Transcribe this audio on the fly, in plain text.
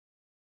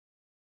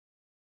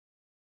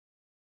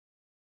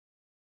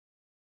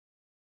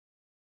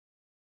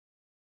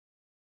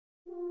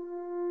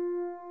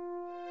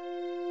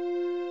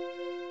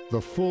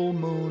The full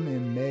moon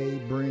in May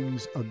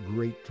brings a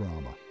great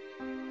drama.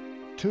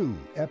 2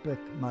 epic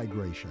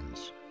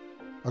migrations,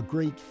 a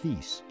great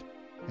feast,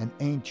 an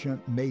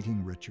ancient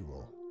mating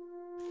ritual,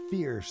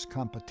 fierce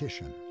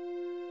competition,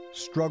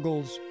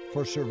 struggles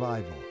for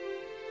survival,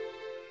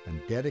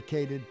 and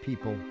dedicated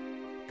people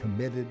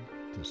committed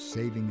to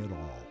saving it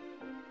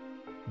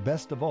all.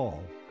 Best of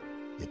all,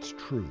 it's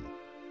true,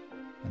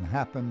 and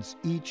happens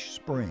each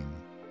spring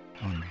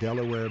on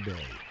Delaware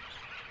Bay.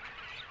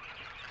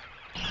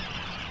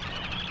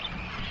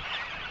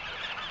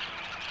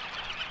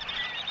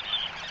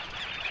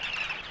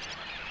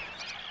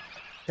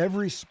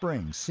 Every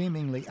spring,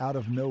 seemingly out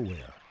of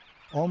nowhere,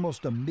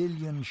 almost 1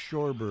 million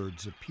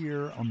shorebirds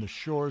appear on the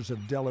shores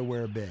of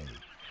Delaware Bay.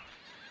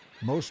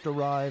 Most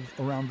arrive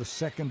around the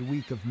second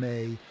week of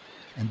May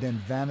and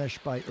then vanish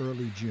by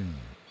early June,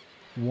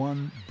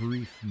 1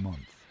 brief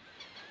month.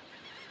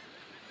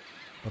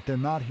 But they're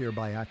not here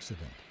by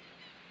accident.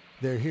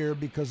 They're here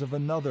because of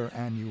another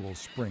annual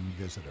spring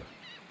visitor,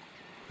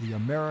 the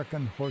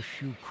American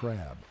horseshoe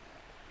crab,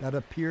 that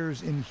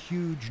appears in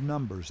huge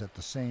numbers at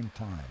the same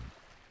time,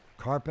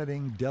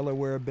 carpeting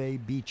Delaware Bay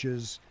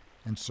beaches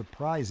and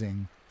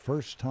surprising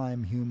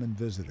first-time human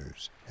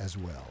visitors as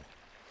well.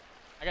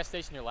 I got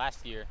stationed here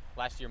last year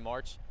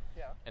March,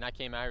 and I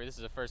came out here. This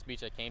is the first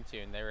beach I came to,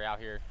 and they were out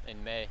here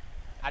in May.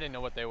 I didn't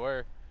know what they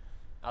were.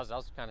 I was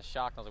kind of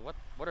shocked. I was like,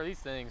 what are these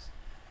things?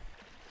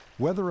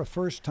 Whether a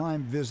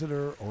first-time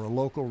visitor or a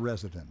local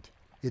resident,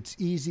 it's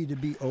easy to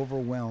be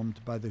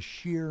overwhelmed by the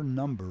sheer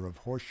number of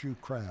horseshoe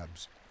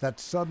crabs that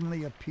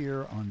suddenly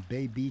appear on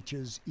bay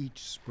beaches each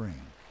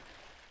spring.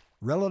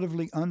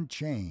 Relatively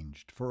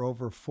unchanged for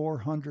over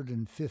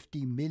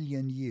 450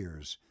 million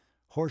years,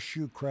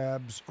 horseshoe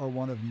crabs are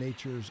one of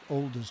nature's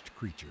oldest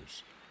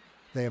creatures.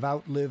 They have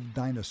outlived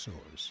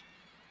dinosaurs,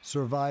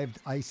 survived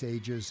ice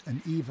ages,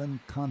 and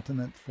even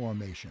continent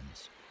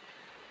formations.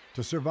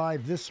 To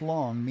survive this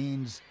long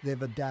means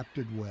they've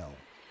adapted well,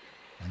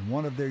 and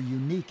one of their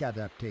unique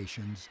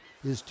adaptations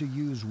is to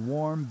use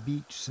warm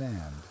beach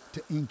sand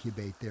to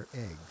incubate their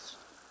eggs.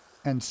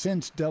 And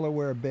since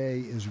Delaware Bay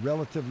is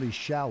relatively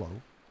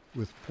shallow,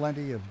 with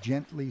plenty of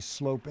gently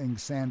sloping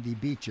sandy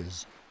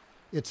beaches,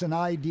 it's an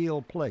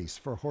ideal place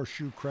for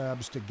horseshoe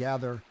crabs to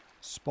gather,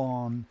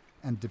 spawn,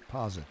 and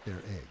deposit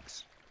their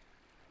eggs.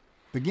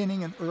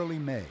 Beginning in early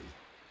May,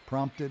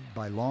 prompted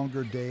by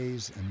longer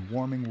days and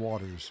warming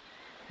waters,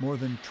 more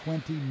than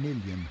 20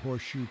 million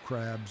horseshoe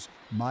crabs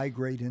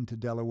migrate into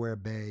Delaware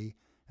Bay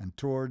and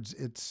towards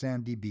its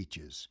sandy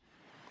beaches.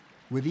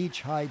 With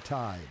each high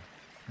tide,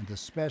 and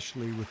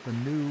especially with the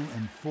new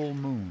and full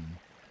moon,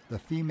 the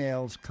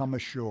females come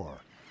ashore,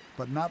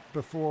 but not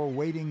before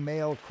waiting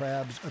male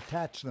crabs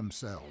attach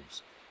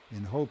themselves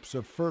in hopes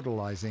of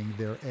fertilizing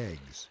their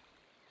eggs.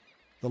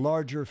 The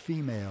larger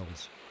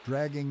females,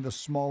 dragging the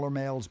smaller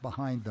males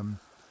behind them,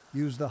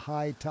 use the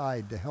high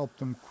tide to help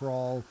them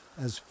crawl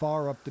as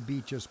far up the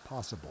beach as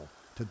possible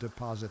to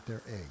deposit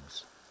their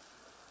eggs.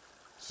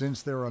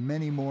 Since there are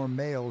many more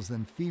males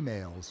than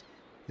females,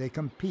 they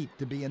compete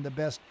to be in the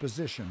best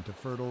position to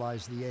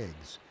fertilize the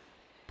eggs,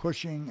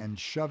 pushing and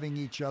shoving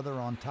each other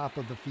on top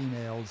of the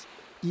females,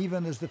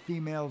 even as the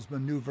females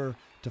maneuver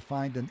to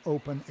find an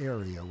open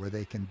area where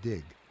they can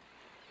dig.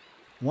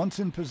 Once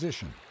in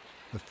position,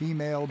 the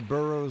female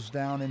burrows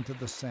down into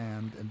the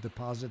sand and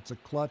deposits a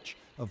clutch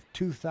of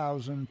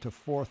 2,000 to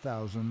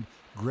 4,000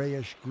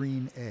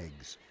 grayish-green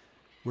eggs,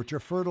 which are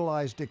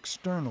fertilized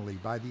externally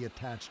by the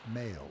attached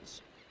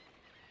males.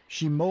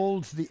 She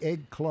molds the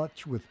egg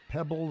clutch with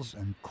pebbles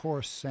and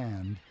coarse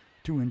sand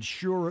to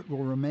ensure it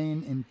will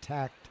remain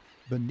intact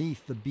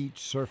beneath the beach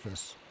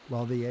surface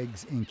while the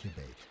eggs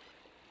incubate.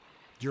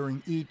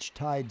 During each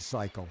tide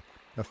cycle,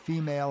 a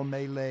female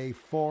may lay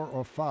 4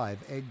 or 5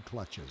 egg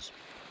clutches,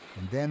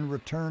 and then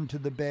return to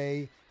the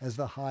bay as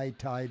the high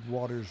tide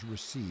waters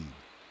recede.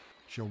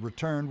 She'll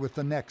return with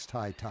the next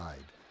high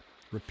tide,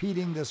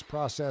 repeating this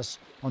process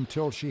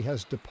until she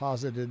has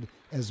deposited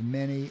as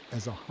many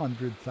as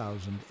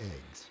 100,000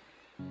 eggs.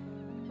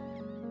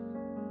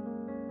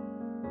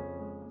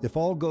 If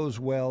all goes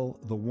well,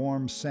 the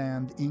warm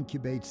sand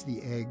incubates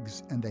the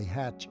eggs and they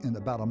hatch in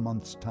about a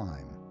month's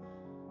time.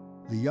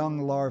 The young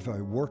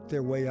larvae work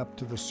their way up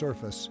to the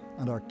surface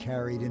and are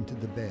carried into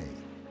the bay.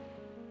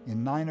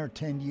 In 9 or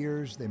 10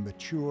 years, they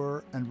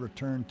mature and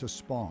return to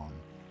spawn,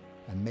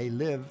 and may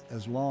live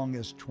as long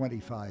as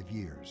 25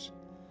 years.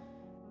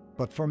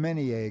 But for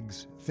many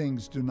eggs,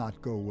 things do not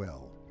go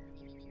well.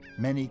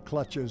 Many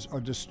clutches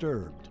are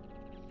disturbed,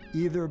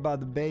 either by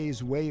the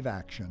bay's wave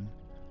action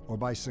or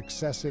by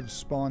successive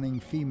spawning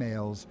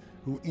females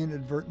who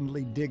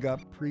inadvertently dig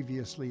up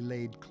previously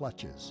laid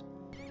clutches.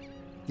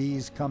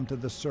 These come to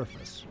the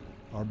surface,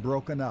 are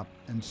broken up,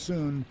 and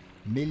soon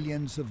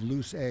millions of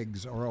loose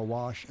eggs are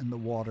awash in the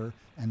water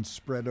and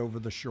spread over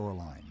the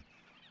shoreline,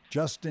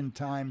 just in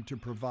time to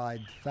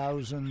provide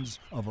thousands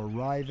of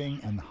arriving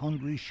and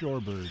hungry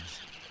shorebirds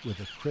with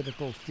a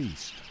critical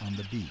feast on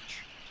the beach.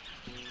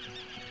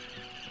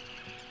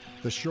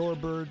 The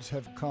shorebirds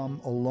have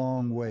come a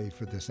long way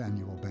for this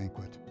annual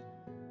banquet.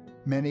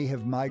 Many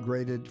have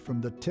migrated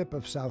from the tip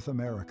of South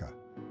America,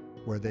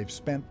 where they've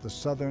spent the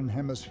southern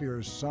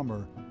hemisphere's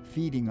summer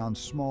feeding on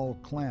small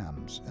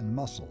clams and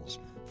mussels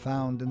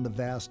found in the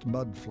vast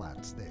mud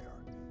flats there.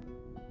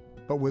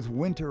 But with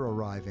winter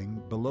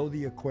arriving below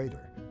the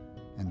equator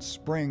and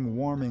spring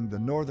warming the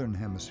northern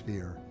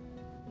hemisphere,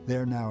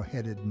 they're now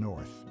headed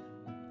north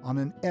on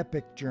an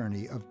epic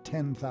journey of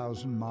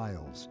 10,000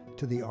 miles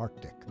to the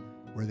Arctic,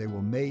 where they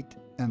will mate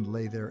and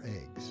lay their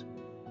eggs.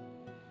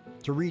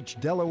 To reach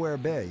Delaware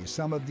Bay,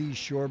 some of these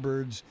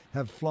shorebirds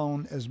have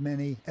flown as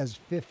many as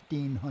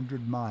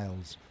 1,500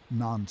 miles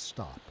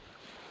non-stop.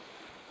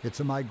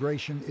 It's a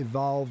migration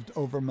evolved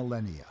over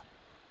millennia.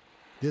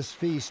 This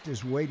feast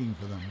is waiting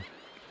for them,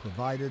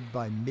 provided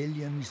by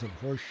millions of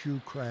horseshoe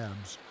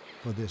crabs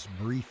for this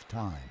brief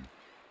time.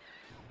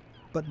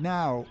 But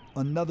now,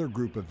 another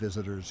group of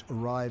visitors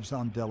arrives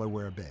on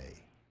Delaware Bay.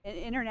 An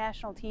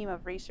international team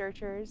of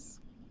researchers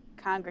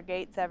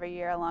congregates every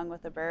year along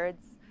with the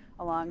birds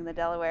along the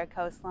Delaware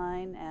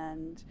coastline,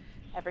 and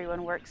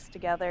everyone works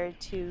together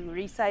to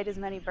recite as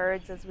many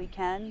birds as we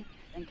can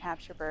and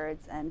capture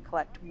birds and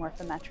collect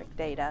morphometric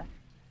data.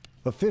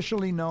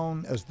 Officially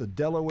known as the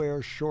Delaware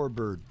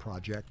Shorebird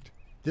Project,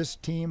 this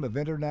team of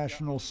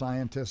international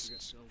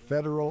scientists,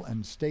 federal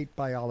and state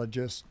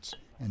biologists,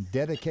 and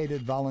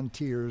dedicated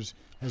volunteers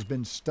has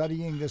been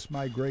studying this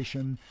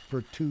migration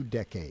for 2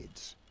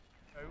 decades.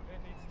 It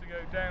needs to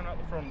go down at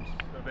the front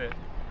a bit,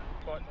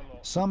 quite a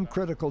lot. Some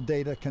critical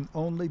data can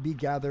only be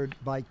gathered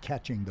by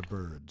catching the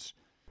birds,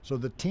 so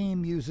the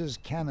team uses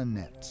cannon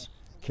nets,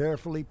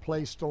 carefully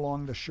placed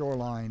along the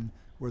shoreline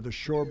where the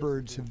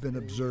shorebirds have been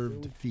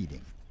observed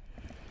feeding.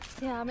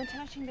 Yeah, I'm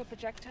attaching the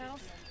projectiles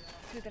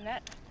to the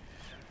net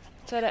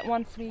so that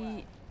once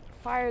we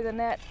fire the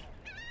net,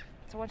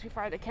 so once we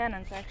fire the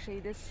cannons,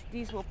 actually,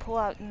 these will pull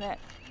out the net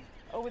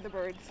over the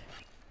birds.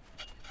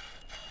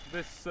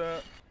 This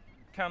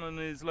cannon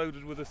is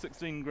loaded with a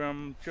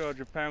 16-gram charge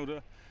of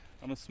powder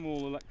and a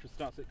small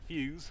electrostatic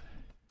fuse.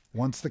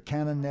 Once the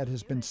cannon net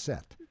has been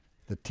set,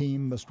 the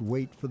team must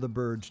wait for the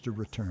birds to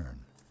return.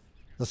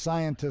 The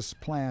scientists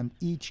plan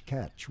each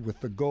catch with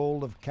the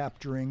goal of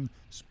capturing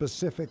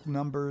specific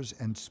numbers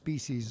and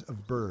species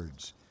of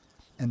birds,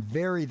 and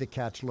vary the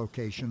catch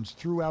locations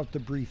throughout the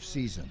brief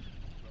season.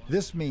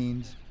 This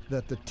means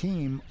that the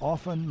team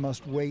often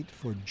must wait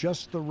for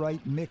just the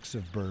right mix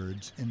of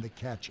birds in the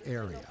catch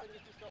area.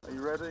 Are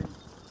you ready?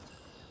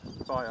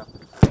 Fire.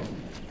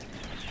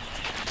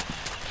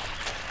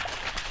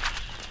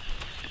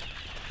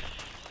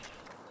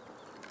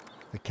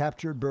 The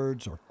captured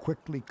birds are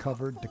quickly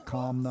covered to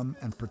calm them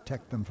and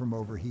protect them from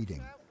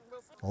overheating.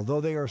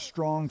 Although they are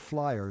strong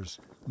flyers,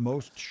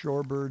 most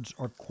shorebirds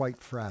are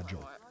quite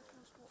fragile.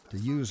 To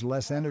use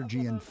less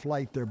energy in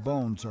flight, their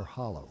bones are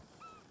hollow.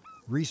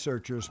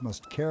 Researchers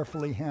must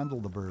carefully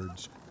handle the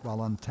birds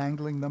while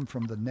untangling them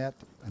from the net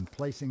and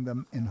placing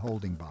them in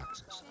holding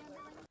boxes.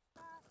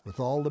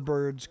 With all the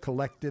birds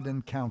collected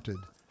and counted,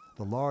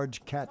 the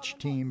large catch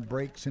team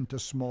breaks into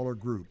smaller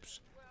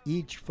groups,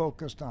 each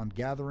focused on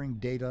gathering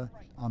data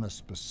on a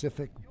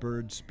specific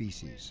bird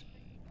species.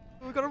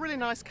 We've got a really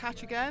nice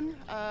catch again.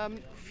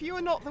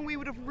 Fewer knot than we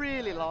would have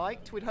really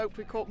liked. We'd hoped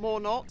we caught more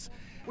knots.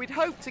 We'd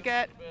hoped to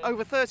get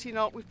over 30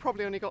 knot. We've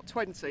probably only got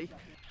 20.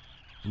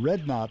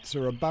 Red knots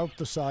are about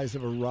the size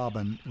of a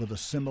robin with a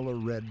similar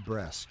red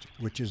breast,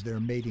 which is their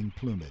mating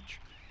plumage.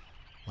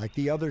 Like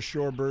the other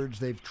shorebirds,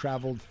 they've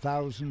traveled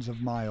thousands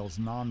of miles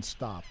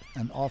non-stop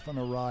and often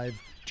arrive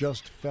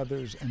just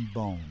feathers and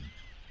bone.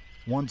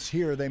 Once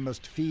here, they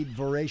must feed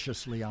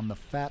voraciously on the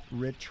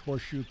fat-rich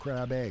horseshoe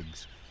crab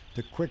eggs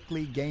to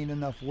quickly gain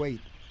enough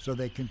weight so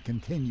they can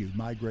continue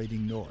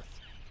migrating north.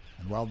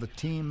 And while the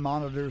team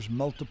monitors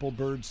multiple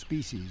bird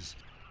species,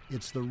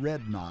 it's the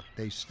red knot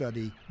they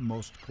study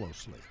most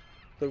closely.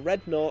 The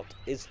red knot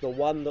is the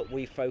one that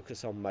we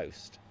focus on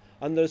most,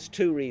 and there's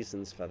 2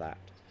 reasons for that.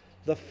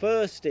 The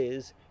first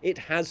is it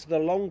has the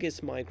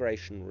longest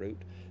migration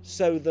route,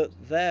 so that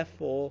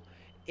therefore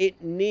it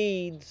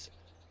needs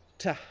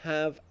to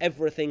have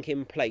everything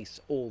in place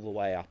all the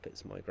way up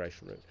its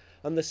migration route.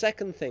 And the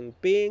second thing,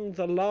 being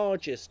the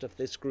largest of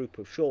this group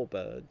of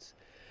shorebirds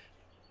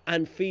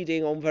and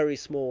feeding on very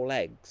small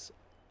eggs,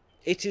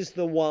 it is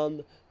the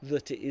one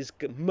that is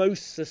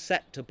most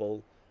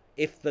susceptible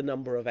if the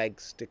number of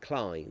eggs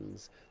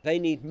declines. They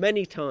need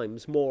many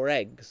times more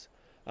eggs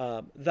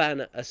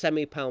than a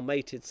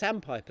semi-palmated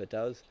sandpiper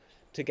does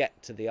to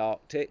get to the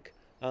Arctic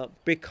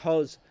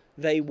because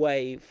they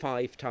weigh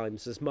 5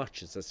 times as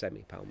much as a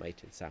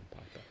semi-palmated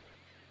sandpiper.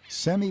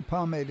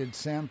 Semi-palmated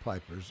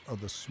sandpipers are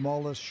the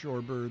smallest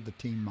shorebird the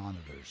team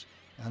monitors,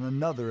 and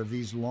another of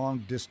these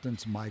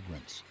long-distance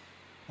migrants.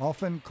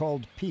 Often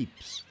called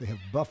peeps, they have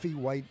buffy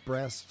white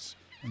breasts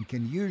and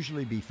can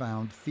usually be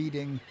found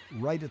feeding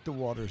right at the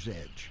water's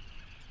edge.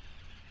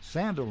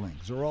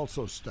 Sanderlings are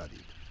also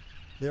studied.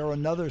 They are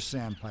another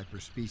sandpiper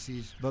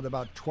species, but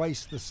about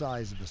twice the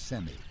size of a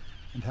semi,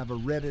 and have a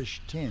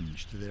reddish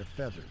tinge to their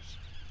feathers.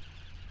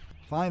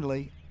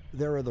 Finally,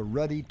 there are the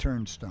ruddy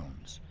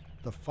turnstones.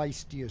 the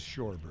feistiest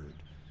shorebird,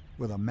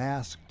 with a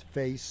masked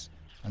face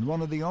and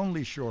one of the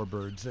only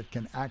shorebirds that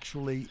can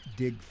actually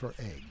dig for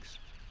eggs.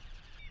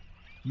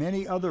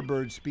 Many other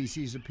bird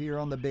species appear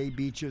on the bay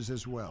beaches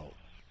as well,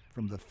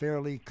 from the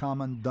fairly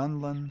common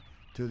dunlin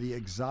to the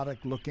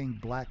exotic-looking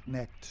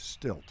black-necked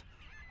stilt.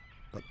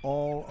 But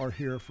all are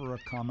here for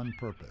a common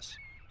purpose: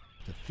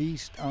 to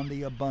feast on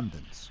the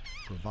abundance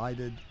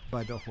provided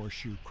by the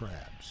horseshoe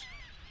crabs.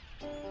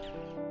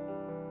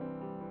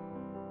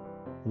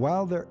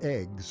 While their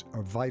eggs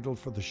are vital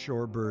for the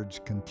shorebird's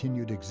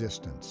continued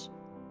existence,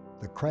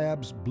 the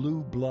crab's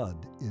blue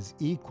blood is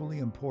equally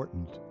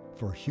important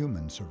for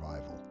human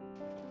survival.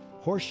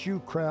 Horseshoe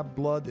crab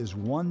blood is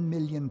 1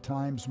 million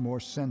times more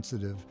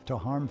sensitive to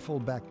harmful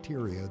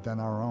bacteria than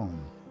our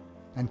own,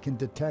 and can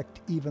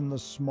detect even the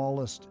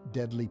smallest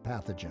deadly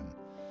pathogen.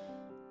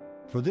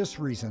 For this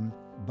reason,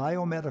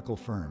 biomedical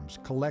firms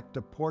collect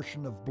a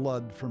portion of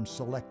blood from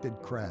selected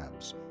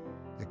crabs,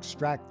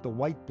 extract the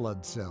white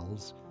blood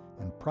cells,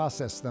 and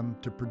process them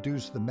to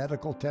produce the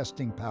medical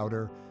testing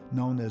powder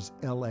known as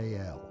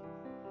LAL.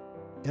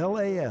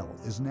 LAL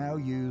is now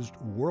used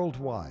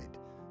worldwide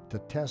to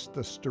test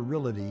the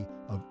sterility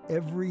of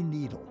every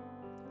needle,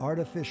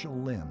 artificial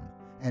limb,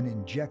 and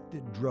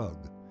injected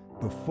drug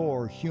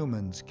before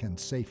humans can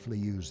safely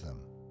use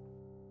them.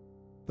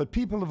 But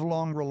people have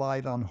long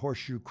relied on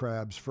horseshoe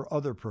crabs for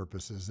other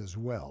purposes as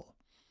well.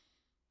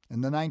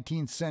 In the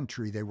 19th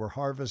century, they were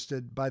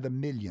harvested by the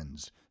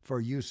millions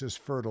for use as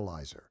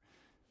fertilizer.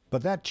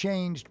 But that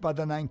changed by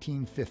the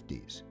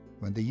 1950s,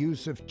 when the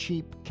use of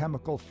cheap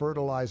chemical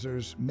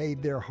fertilizers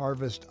made their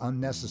harvest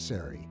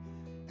unnecessary,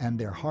 and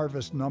their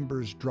harvest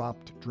numbers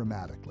dropped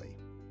dramatically.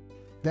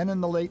 Then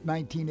in the late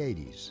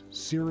 1980s,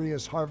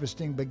 serious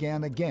harvesting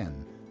began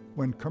again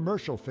when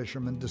commercial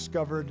fishermen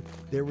discovered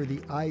they were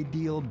the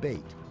ideal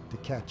bait to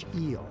catch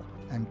eel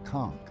and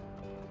conch.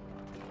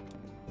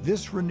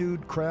 This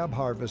renewed crab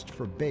harvest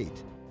for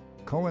bait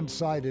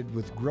coincided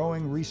with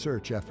growing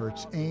research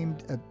efforts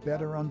aimed at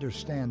better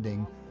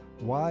understanding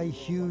why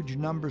huge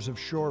numbers of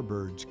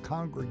shorebirds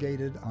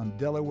congregated on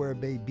Delaware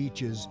Bay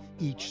beaches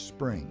each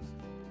spring,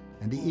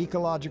 and the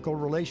ecological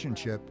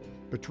relationship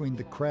between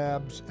the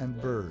crabs and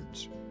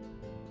birds.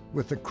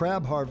 With the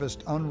crab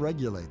harvest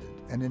unregulated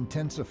and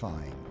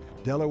intensifying,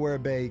 Delaware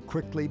Bay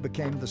quickly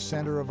became the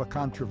center of a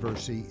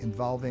controversy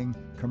involving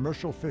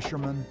commercial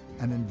fishermen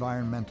and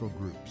environmental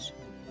groups.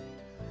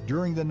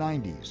 During the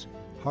 90s,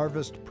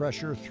 harvest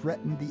pressure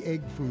threatened the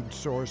egg food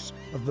source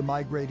of the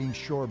migrating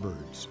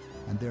shorebirds,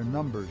 and their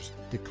numbers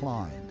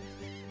declined.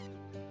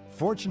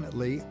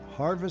 Fortunately,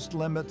 harvest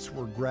limits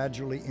were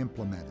gradually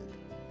implemented,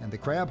 and the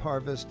crab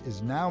harvest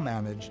is now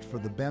managed for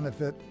the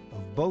benefit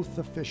of both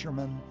the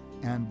fishermen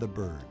and the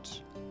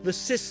birds. The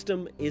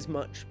system is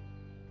much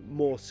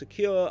more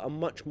secure and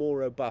much more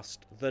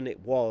robust than it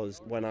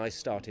was when I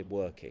started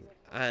working.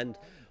 And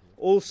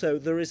also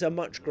there is a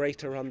much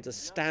greater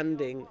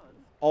understanding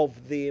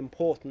of the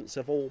importance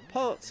of all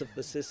parts of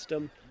the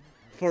system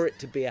for it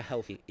to be a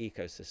healthy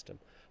ecosystem.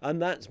 And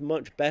that's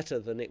much better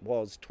than it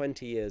was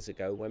 20 years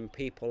ago when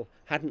people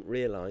hadn't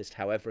realized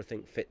how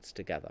everything fits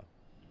together.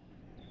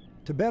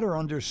 To better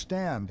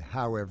understand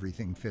how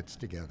everything fits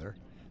together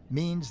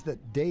means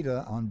that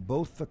data on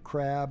both the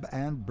crab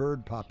and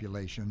bird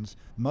populations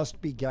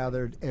must be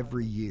gathered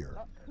every year.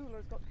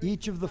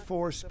 Each of the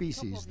 4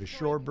 species the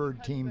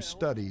shorebird team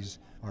studies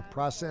are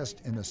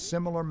processed in a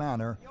similar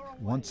manner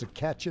once a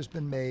catch has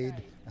been made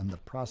and the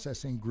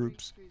processing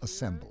groups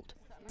assembled.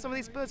 Some of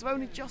these birds have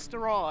only just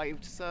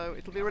arrived, so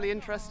it'll be really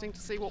interesting to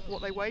see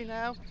what they weigh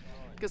now,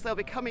 because they'll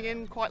be coming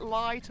in quite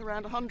light,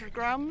 around 100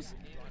 grams,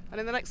 and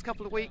in the next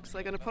couple of weeks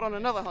they're going to put on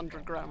another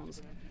 100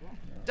 grams.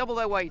 Double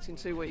their weight in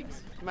 2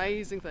 weeks.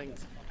 Amazing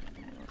things.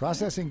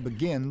 Processing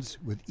begins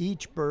with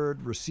each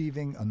bird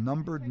receiving a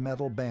numbered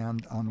metal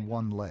band on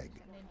one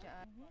leg.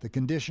 The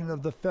condition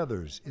of the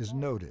feathers is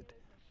noted,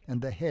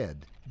 and the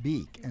head,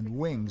 beak, and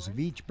wings of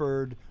each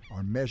bird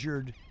are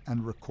measured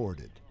and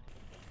recorded.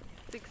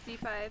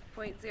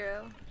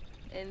 65.0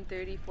 and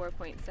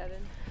 34.7.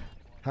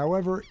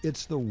 However,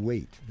 it's the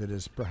weight that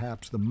is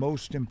perhaps the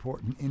most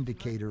important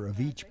indicator of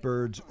each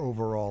bird's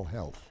overall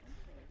health.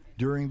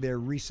 During their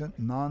recent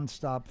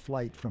non-stop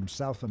flight from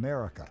South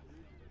America,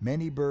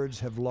 many birds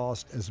have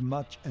lost as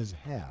much as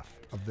half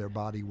of their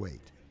body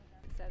weight.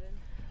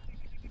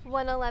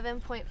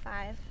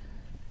 111.5.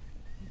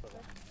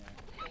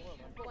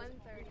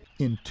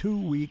 In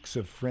 2 weeks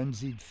of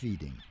frenzied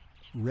feeding,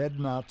 red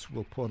knots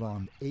will put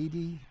on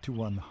 80 to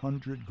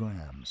 100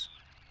 grams,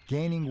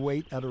 gaining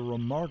weight at a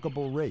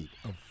remarkable rate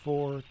of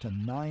 4 to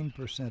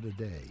 9% a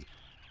day,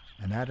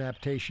 an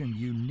adaptation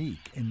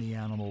unique in the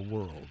animal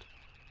world.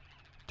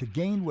 To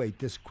gain weight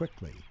this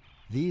quickly,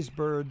 these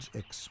birds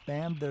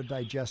expand their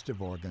digestive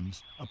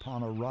organs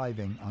upon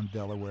arriving on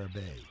Delaware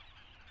Bay.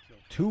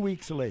 2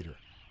 weeks later,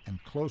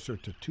 and closer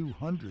to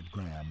 200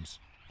 grams,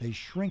 they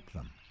shrink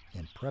them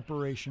in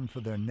preparation for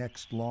their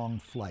next long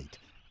flight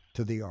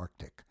to the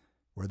Arctic,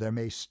 where there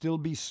may still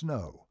be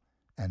snow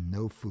and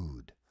no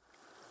food.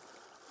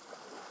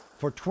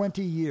 For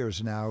 20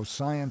 years now,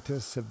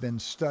 scientists have been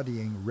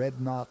studying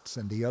red knots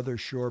and the other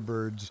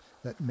shorebirds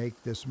that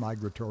make this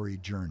migratory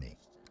journey.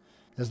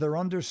 As their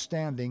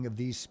understanding of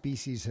these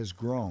species has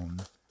grown,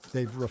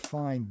 they've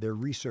refined their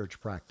research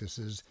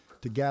practices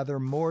to gather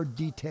more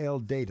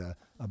detailed data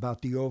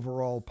about the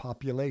overall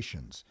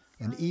populations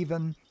and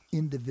even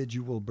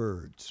individual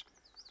birds.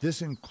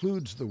 This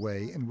includes the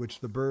way in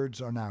which the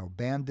birds are now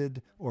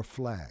banded or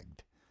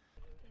flagged.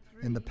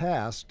 In the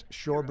past,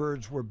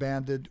 shorebirds were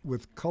banded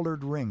with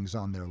colored rings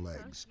on their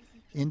legs,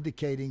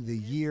 indicating the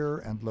year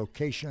and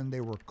location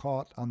they were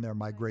caught on their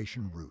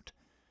migration route.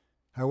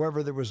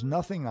 However, there was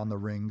nothing on the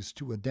rings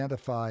to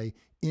identify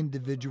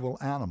individual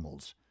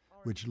animals,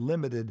 which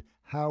limited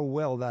how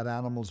well that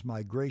animal's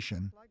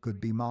migration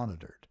could be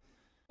monitored.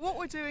 What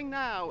we're doing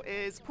now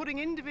is putting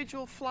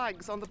individual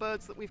flags on the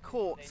birds that we've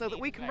caught so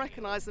that we can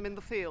recognise them in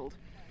the field.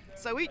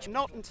 So each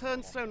knot and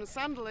turnstone and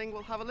sanderling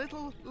will have a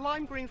little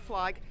lime green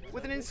flag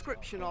with an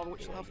inscription on,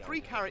 which will have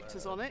 3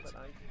 characters on it,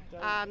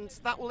 and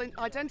that will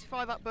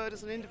identify that bird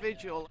as an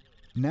individual.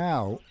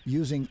 Now,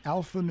 using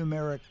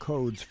alphanumeric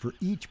codes for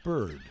each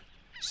bird,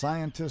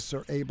 scientists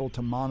are able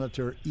to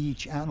monitor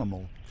each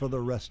animal for the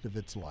rest of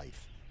its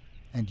life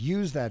and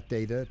use that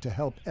data to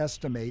help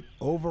estimate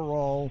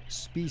overall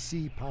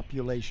species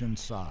population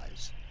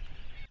size.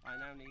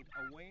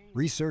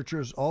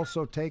 Researchers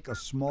also take a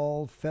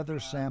small feather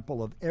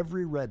sample of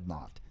every red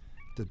knot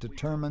to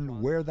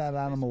determine where that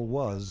animal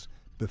was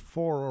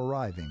before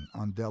arriving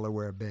on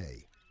Delaware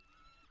Bay.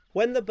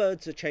 When the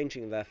birds are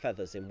changing their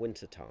feathers in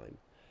wintertime,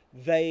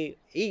 they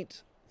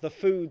eat the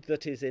food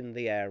that is in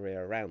the area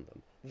around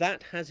them.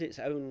 That has its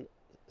own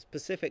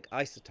specific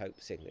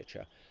isotope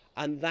signature,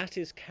 and that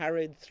is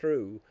carried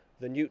through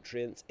the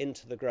nutrients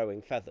into the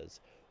growing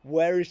feathers,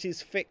 where it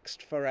is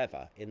fixed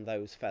forever in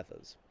those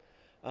feathers.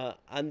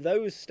 And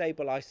those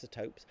stable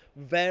isotopes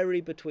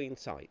vary between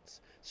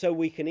sites, so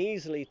we can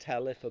easily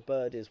tell if a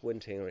bird is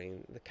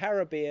wintering in the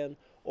Caribbean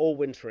or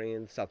wintering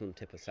in the southern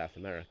tip of South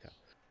America.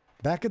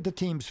 Back at the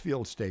team's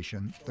field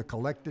station, the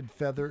collected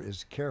feather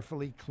is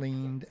carefully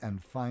cleaned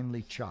and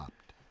finely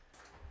chopped.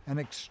 An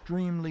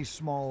extremely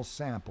small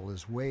sample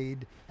is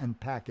weighed and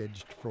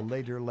packaged for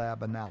later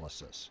lab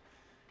analysis.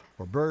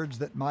 For birds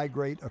that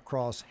migrate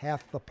across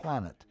half the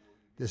planet,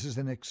 this is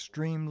an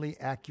extremely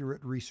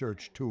accurate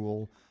research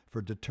tool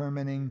for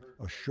determining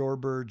a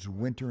shorebird's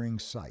wintering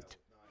site.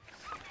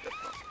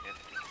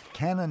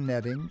 Cannon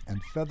netting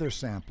and feather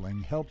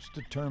sampling helps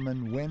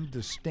determine when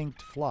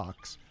distinct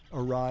flocks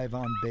arrive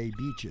on bay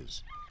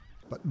beaches,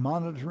 but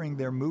monitoring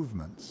their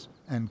movements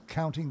and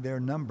counting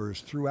their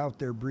numbers throughout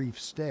their brief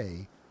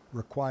stay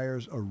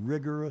requires a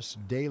rigorous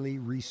daily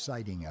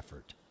resighting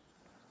effort.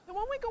 And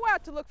when we go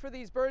out to look for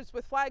these birds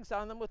with flags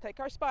on them, we'll take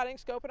our spotting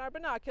scope and our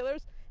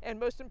binoculars, and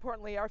most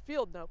importantly, our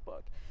field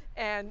notebook.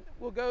 And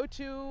we'll go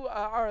to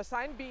our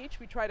assigned beach.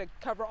 We try to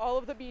cover all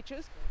of the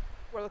beaches.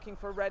 We're looking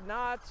for red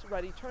knots,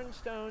 ruddy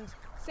turnstones,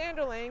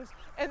 sanderlings,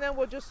 and then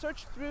we'll just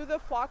search through the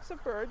flocks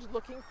of birds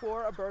looking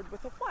for a bird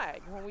with a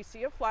flag. When we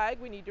see a flag,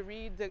 we need to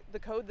read the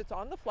code that's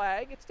on the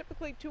flag. It's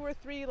typically 2 or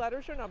 3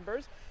 letters or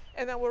numbers,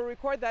 and then we'll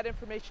record that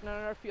information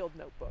on our field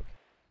notebook.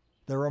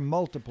 There are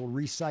multiple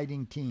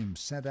resighting teams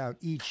sent out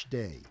each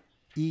day,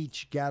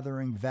 each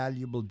gathering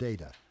valuable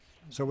data.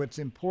 So it's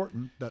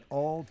important that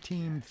all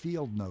team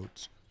field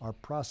notes are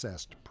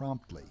processed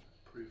promptly.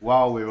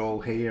 While we're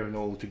all here and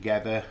all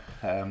together,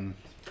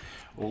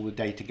 all the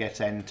data gets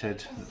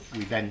entered.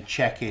 We then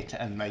check it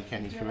and make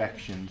any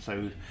corrections.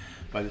 So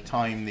by the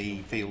time the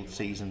field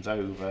season's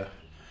over,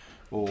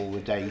 all the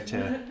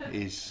data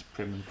is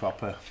prim and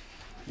proper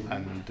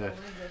and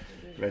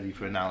ready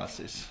for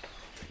analysis.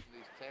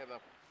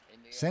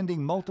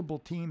 Sending multiple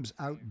teams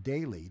out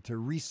daily to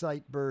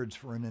resight birds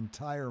for an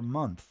entire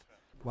month,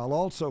 while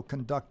also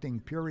conducting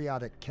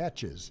periodic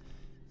catches,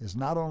 is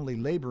not only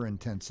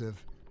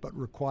labor-intensive, but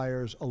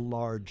requires a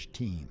large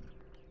team.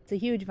 It's a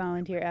huge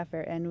volunteer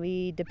effort, and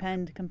we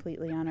depend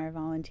completely on our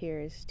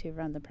volunteers to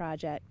run the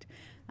project.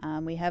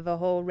 We have a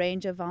whole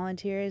range of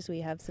volunteers.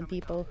 We have some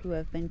people who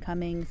have been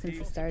coming since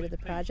the start of the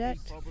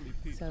project,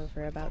 so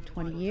for about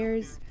 20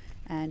 years.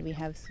 And we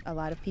have a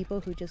lot of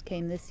people who just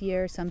came this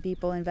year. Some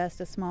people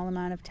invest a small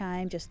amount of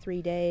time, just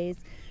 3 days.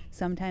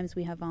 Sometimes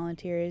we have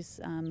volunteers.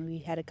 We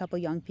had a couple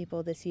young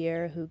people this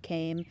year who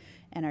came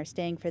and are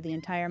staying for the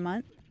entire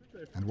month.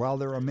 And while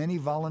there are many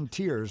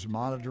volunteers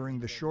monitoring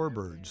the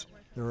shorebirds,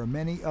 there are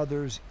many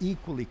others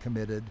equally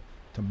committed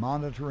to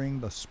monitoring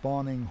the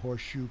spawning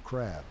horseshoe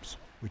crabs,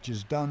 which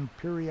is done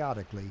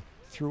periodically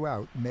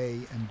throughout May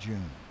and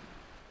June.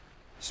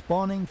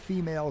 Spawning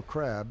female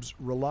crabs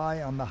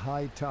rely on the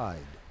high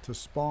tide to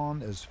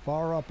spawn as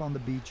far up on the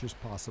beach as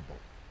possible.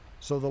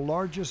 So the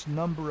largest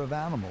number of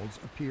animals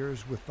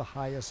appears with the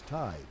highest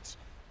tides,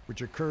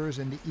 which occurs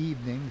in the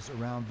evenings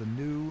around the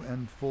new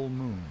and full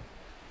moon.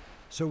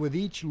 So with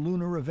each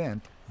lunar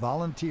event,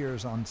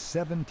 volunteers on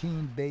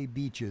 17 bay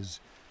beaches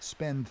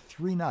spend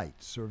 3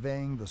 nights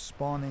surveying the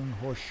spawning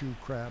horseshoe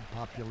crab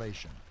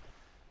population.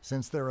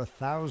 Since there are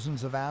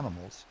thousands of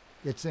animals,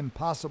 it's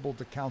impossible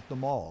to count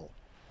them all.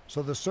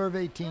 So the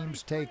survey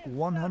teams take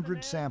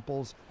 100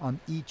 samples on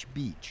each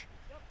beach,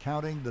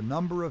 counting the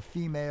number of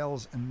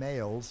females and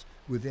males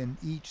within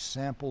each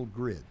sample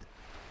grid.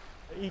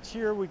 Each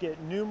year we get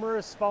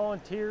numerous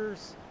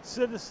volunteers,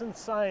 citizen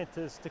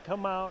scientists to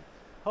come out,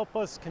 help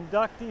us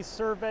conduct these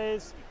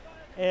surveys.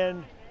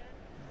 And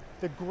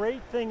the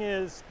great thing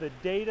is the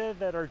data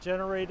that are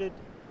generated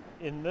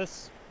in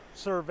this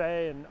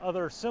survey and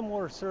other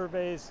similar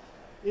surveys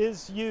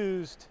is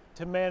used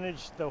to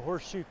manage the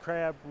horseshoe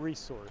crab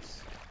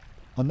resource.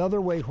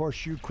 Another way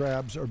horseshoe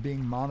crabs are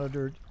being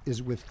monitored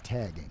is with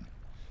tagging.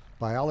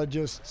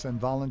 Biologists and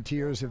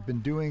volunteers have been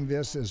doing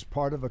this as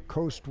part of a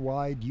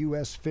coast-wide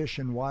U.S. fish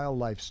and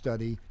wildlife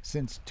study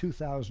since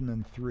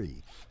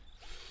 2003.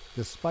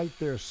 Despite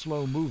their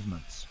slow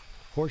movements,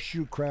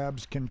 horseshoe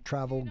crabs can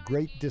travel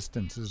great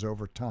distances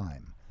over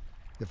time.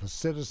 If a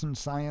citizen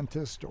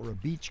scientist or a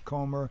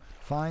beachcomber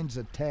finds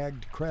a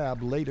tagged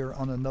crab later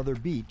on another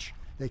beach,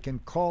 they can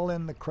call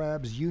in the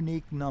crab's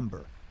unique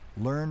number,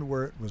 learn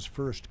where it was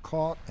first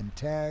caught and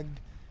tagged,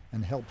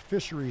 and help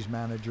fisheries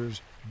managers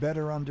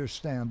better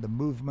understand the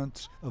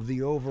movements of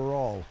the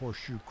overall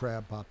horseshoe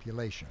crab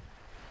population.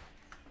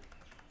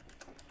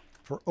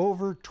 For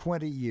over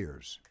 20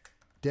 years,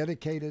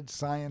 dedicated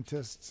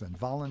scientists and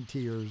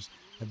volunteers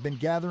have been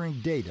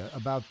gathering data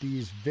about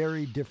these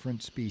very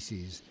different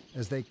species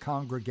as they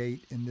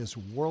congregate in this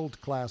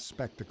world-class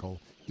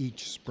spectacle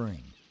each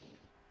spring.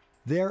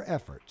 Their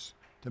efforts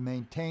to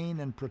maintain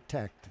and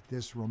protect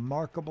this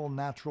remarkable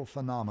natural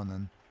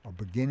phenomenon are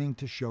beginning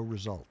to show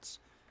results.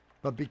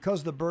 But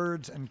because the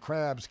birds and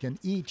crabs can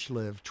each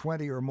live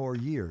 20 or more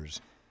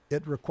years,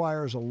 it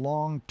requires a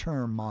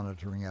long-term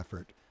monitoring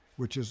effort,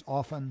 which is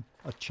often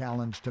a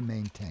challenge to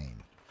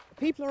maintain.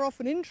 People are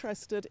often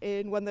interested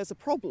in when there's a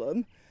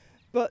problem,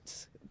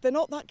 but they're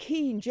not that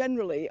keen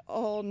generally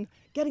on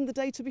getting the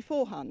data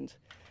beforehand.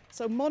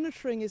 So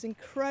monitoring is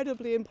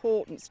incredibly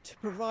important to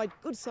provide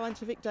good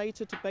scientific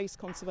data to base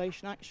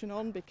conservation action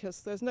on, because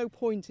there's no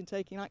point in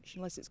taking action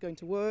unless it's going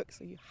to work,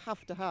 so you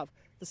have to have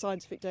the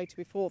scientific data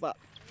before that.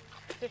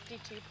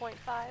 52.5.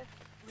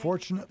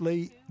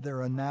 Fortunately, there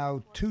are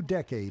now 2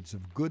 decades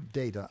of good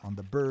data on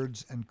the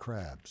birds and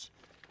crabs.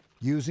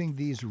 Using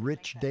these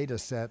rich data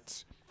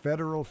sets,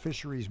 federal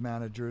fisheries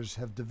managers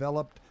have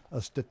developed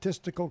a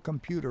statistical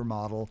computer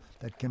model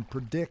that can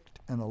predict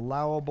an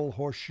allowable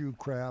horseshoe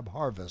crab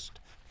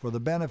harvest for the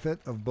benefit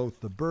of both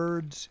the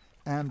birds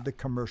and the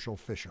commercial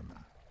fishermen.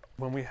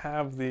 When we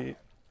have the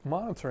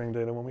monitoring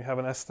data, when we have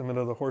an estimate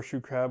of the horseshoe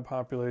crab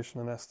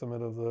population, an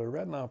estimate of the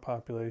red knot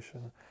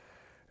population,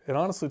 it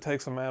honestly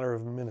takes a matter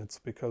of minutes,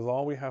 because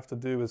all we have to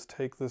do is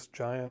take this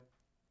giant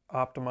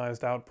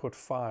optimized output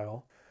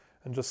file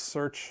and just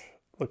search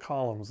the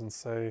columns and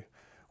say,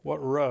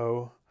 what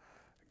row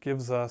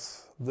gives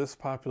us this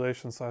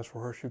population size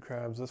for horseshoe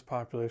crabs, this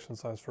population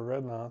size for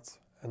red knots,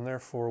 and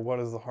therefore what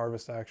is the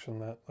harvest action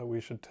that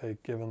we should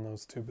take given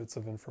those 2 bits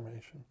of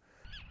information.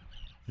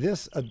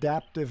 This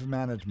adaptive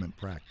management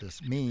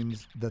practice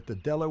means that the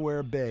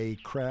Delaware Bay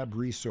crab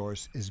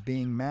resource is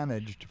being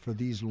managed for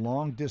these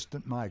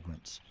long-distant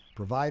migrants,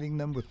 providing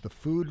them with the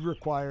food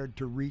required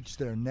to reach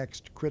their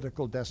next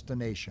critical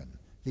destination,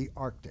 the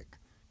Arctic,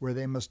 where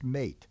they must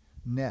mate,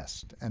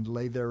 nest, and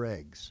lay their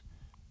eggs.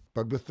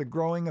 But with the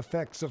growing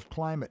effects of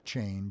climate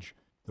change,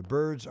 the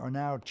birds are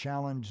now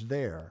challenged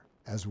there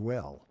as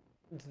well.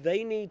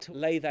 They need to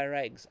lay their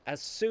eggs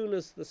as soon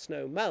as the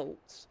snow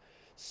melts,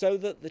 so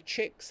that the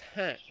chicks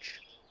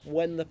hatch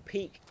when the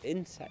peak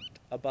insect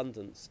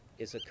abundance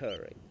is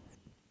occurring.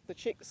 The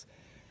chicks,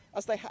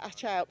 as they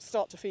hatch out,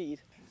 start to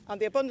feed, and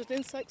the abundant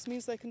insects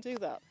means they can do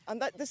that.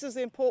 And this is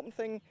the important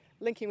thing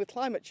linking with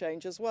climate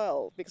change as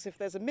well, because if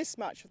there's a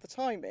mismatch of the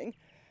timing,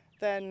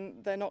 then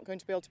they're not going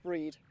to be able to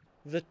breed.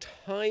 The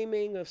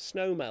timing of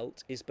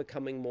snowmelt is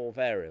becoming more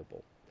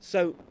variable.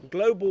 So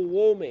global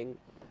warming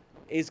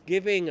is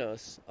giving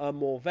us a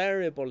more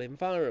variable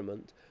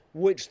environment,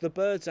 which the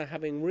birds are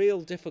having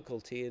real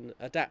difficulty in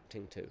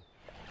adapting to.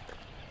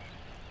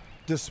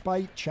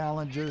 Despite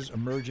challenges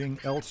emerging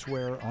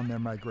elsewhere on their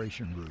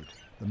migration route,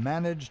 the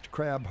managed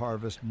crab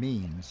harvest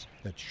means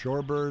that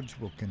shorebirds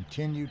will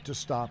continue to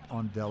stop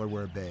on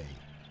Delaware Bay,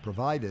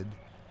 provided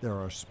there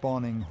are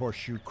spawning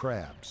horseshoe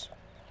crabs.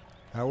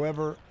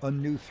 However, a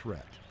new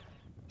threat,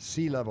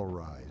 sea level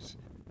rise,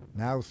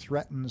 now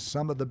threatens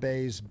some of the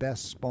bay's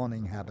best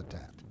spawning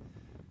habitat.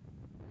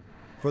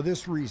 For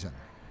this reason,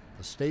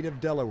 the state of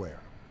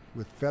Delaware,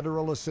 with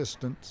federal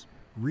assistance,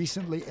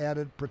 recently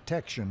added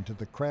protection to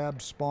the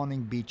crab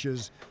spawning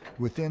beaches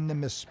within the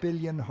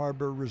Mispillion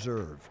Harbor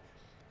Reserve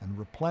and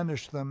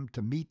replenished them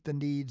to meet the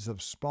needs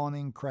of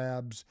spawning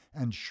crabs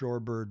and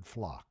shorebird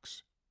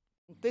flocks.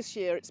 This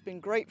year it's been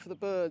great for the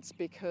birds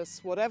because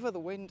whatever the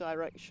wind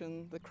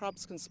direction, the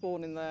crabs can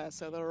spawn in there,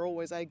 so there are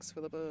always eggs for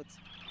the birds.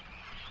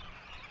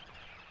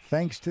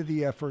 Thanks to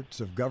the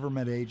efforts of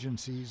government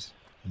agencies,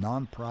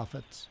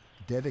 nonprofits,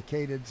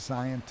 dedicated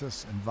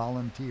scientists and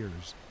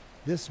volunteers,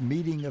 this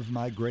meeting of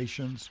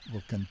migrations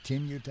will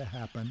continue to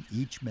happen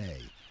each May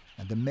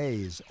and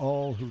amaze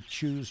all who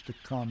choose to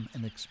come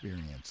and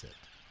experience it.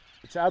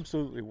 It's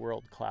absolutely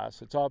world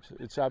class.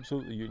 It's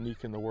absolutely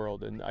unique in the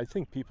world, and I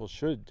think people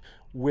should,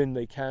 when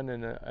they can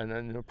in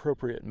an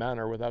appropriate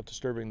manner without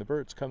disturbing the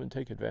birds, come and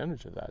take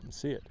advantage of that and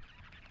see it.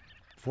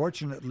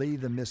 Fortunately,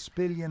 the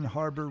Mispillion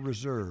Harbor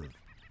Reserve,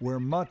 where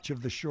much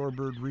of the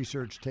shorebird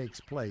research takes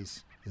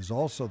place, is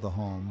also the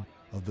home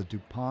of the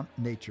DuPont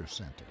Nature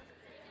Center.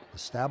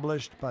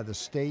 Established by the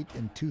state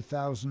in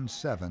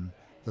 2007,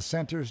 the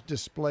center's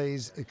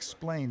displays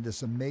explain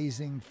this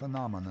amazing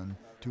phenomenon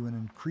to an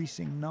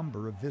increasing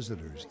number of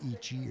visitors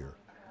each year.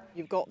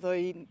 You've got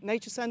the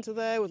Nature Centre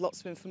there with lots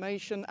of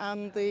information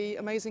and the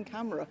amazing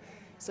camera.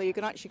 So you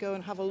can actually go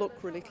and have a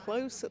look really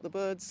close at the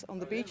birds on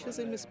the beaches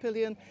in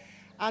Mispillion,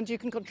 and you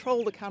can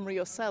control the camera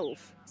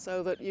yourself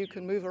so that you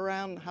can move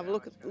around, have a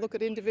look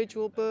at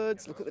individual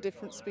birds, look at the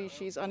different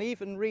species, and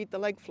even read the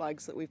leg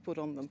flags that we've put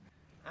on them.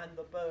 And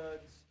the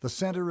birds. The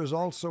center is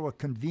also a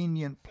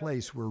convenient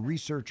place where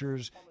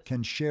researchers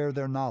can share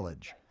their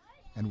knowledge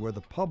and where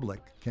the public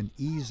can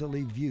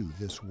easily view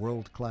this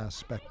world-class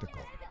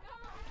spectacle.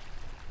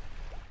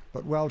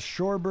 But while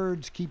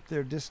shorebirds keep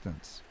their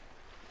distance,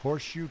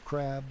 horseshoe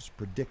crabs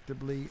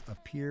predictably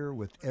appear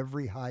with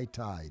every high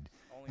tide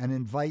and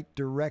invite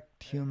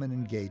direct human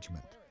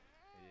engagement.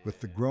 With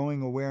the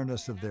growing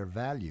awareness of their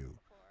value,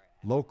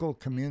 local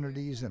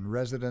communities and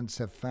residents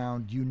have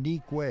found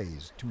unique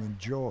ways to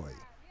enjoy,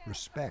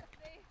 respect,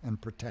 and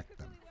protect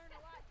them.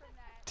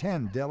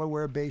 10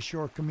 Delaware Bay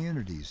shore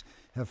communities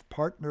have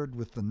partnered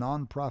with the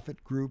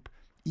nonprofit group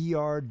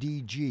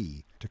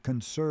ERDG to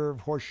conserve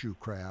horseshoe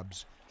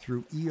crabs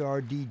through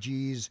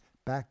ERDG's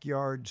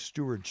Backyard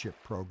Stewardship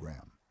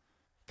Program.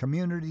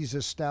 Communities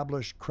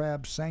establish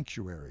crab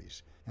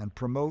sanctuaries and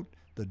promote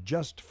the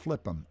Just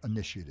Flip 'em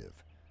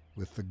initiative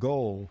with the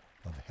goal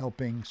of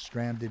helping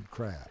stranded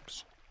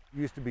crabs. It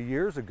used to be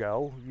years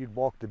ago, you'd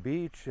walk the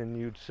beach and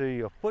you'd see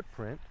a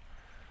footprint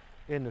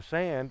in the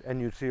sand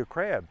and you'd see a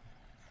crab,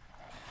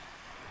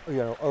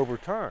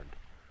 overturned.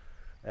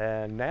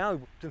 And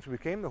now, since we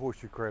became the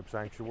Horseshoe Crab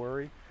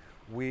Sanctuary,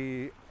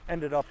 we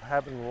ended up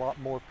having a lot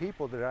more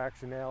people that are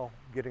actually now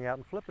getting out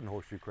and flipping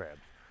horseshoe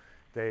crabs.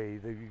 You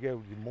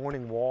go your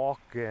morning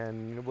walk,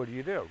 and what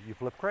do? You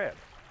flip crabs.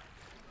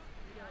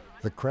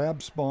 The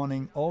crab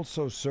spawning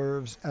also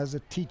serves as a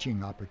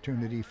teaching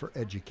opportunity for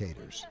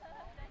educators.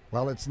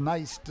 While it's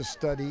nice to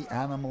study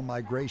animal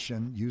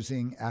migration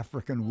using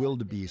African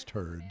wildebeest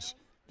herds,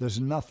 there's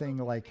nothing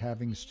like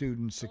having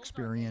students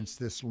experience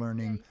this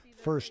learning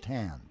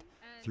firsthand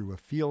through a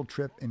field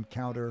trip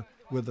encounter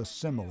with a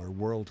similar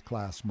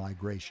world-class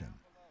migration.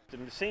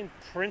 The same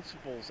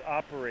principles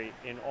operate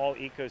in all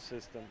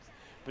ecosystems,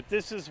 but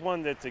this is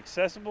one that's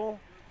accessible.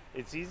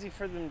 It's easy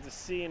for them to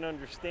see and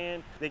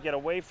understand. They get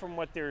away from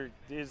what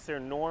is their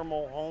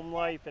normal home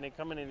life, and they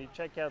come in and they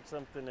check out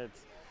something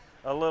that's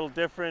a little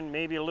different,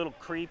 maybe a little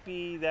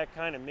creepy. That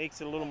kind of makes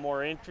it a little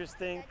more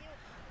interesting.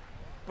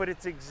 But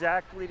it's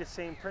exactly the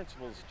same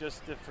principles,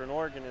 just different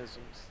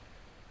organisms.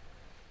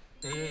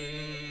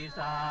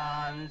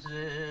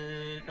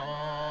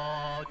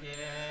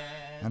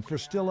 And for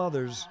still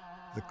others,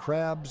 the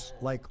crabs,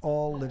 like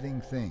all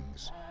living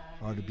things,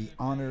 are to be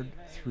honored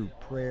through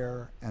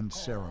prayer and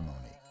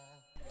ceremony.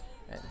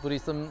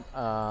 Buddhism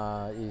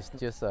is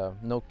just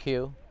no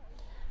kill,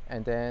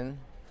 and then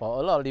for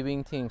a lot of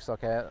living things,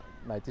 okay,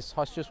 like this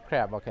horseshoe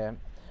crab, okay,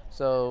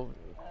 so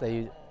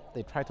they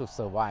try to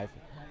survive,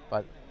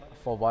 but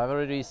for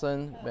whatever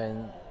reason,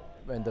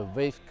 when the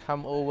wave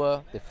come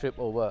over, they flip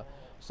over.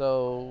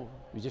 So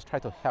we just try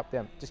to help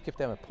them, just give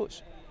them a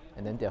push,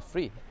 and then they're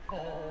free.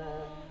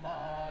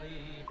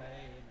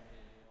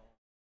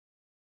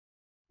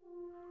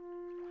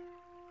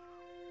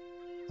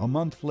 A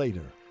month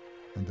later,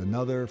 and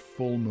another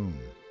full moon.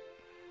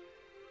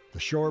 The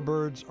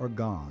shorebirds are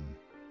gone,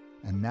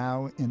 and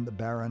now in the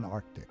barren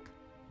Arctic.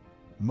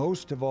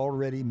 Most have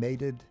already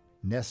mated,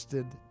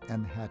 nested,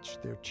 and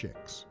hatched their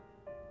chicks,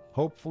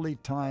 hopefully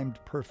timed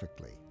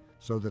perfectly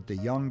so that the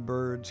young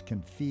birds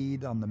can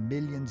feed on the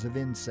millions of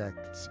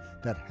insects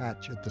that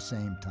hatch at the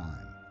same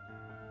time.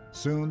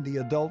 Soon the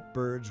adult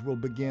birds will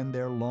begin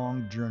their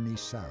long journey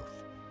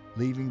south,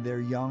 leaving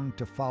their young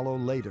to follow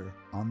later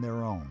on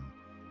their own.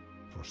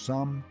 For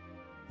some,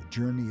 a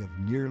journey of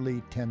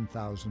nearly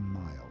 10,000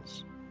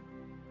 miles.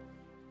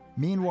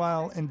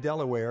 Meanwhile, in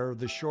Delaware,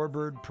 the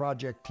Shorebird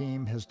project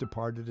team has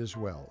departed as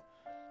well,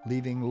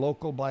 leaving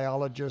local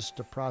biologists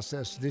to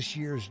process this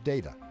year's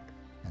data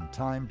and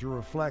time to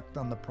reflect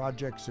on the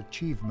project's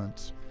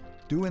achievements,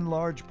 due in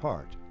large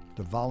part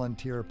to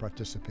volunteer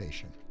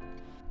participation.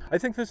 I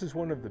think this is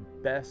one of the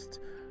best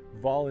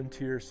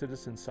volunteer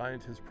citizen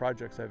scientist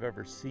projects I've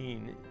ever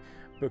seen,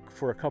 but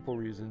for a couple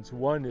reasons.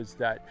 One is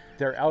that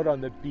they're out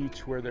on the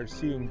beach where they're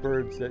seeing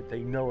birds that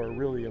they know are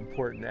really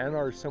important and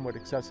are somewhat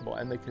accessible,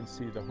 and they can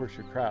see the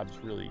horseshoe crabs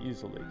really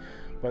easily.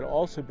 But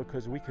also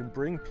because we can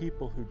bring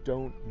people who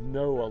don't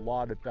know a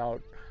lot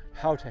about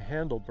how to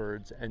handle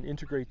birds and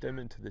integrate them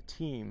into the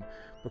team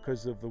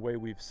because of the way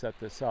we've set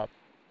this up.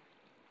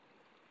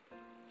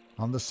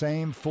 On the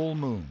same full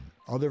moon,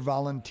 other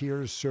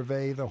volunteers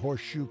survey the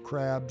horseshoe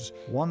crabs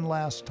one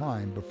last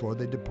time before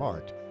they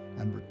depart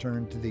and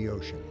return to the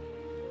ocean.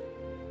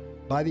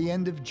 By the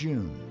end of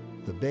June,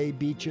 the bay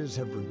beaches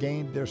have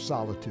regained their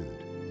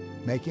solitude,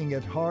 making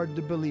it hard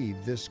to believe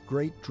this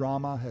great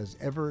drama has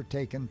ever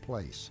taken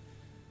place,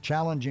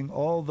 challenging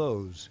all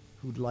those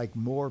who'd like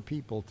more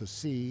people to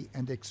see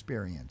and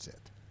experience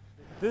it.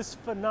 This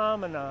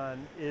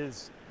phenomenon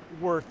is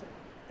worth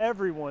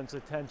everyone's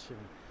attention.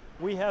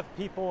 We have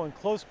people in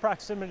close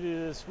proximity to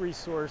this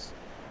resource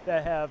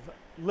that have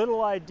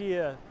little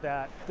idea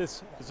that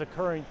this is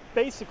occurring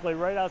basically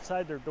right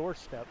outside their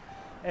doorstep,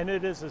 and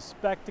it is a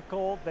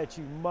spectacle that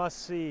you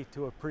must see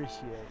to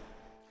appreciate.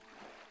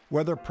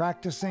 Whether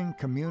practicing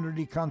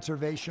community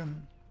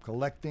conservation,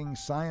 collecting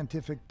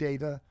scientific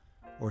data,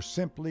 or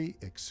simply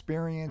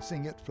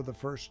experiencing it for the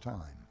first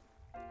time,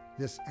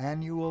 this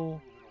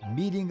annual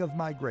meeting of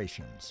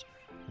migrations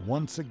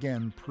once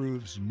again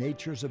proves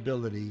nature's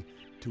ability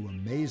to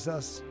amaze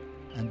us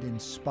and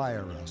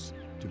inspire us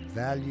to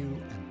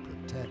value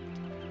and protect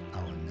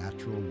our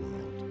natural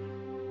world.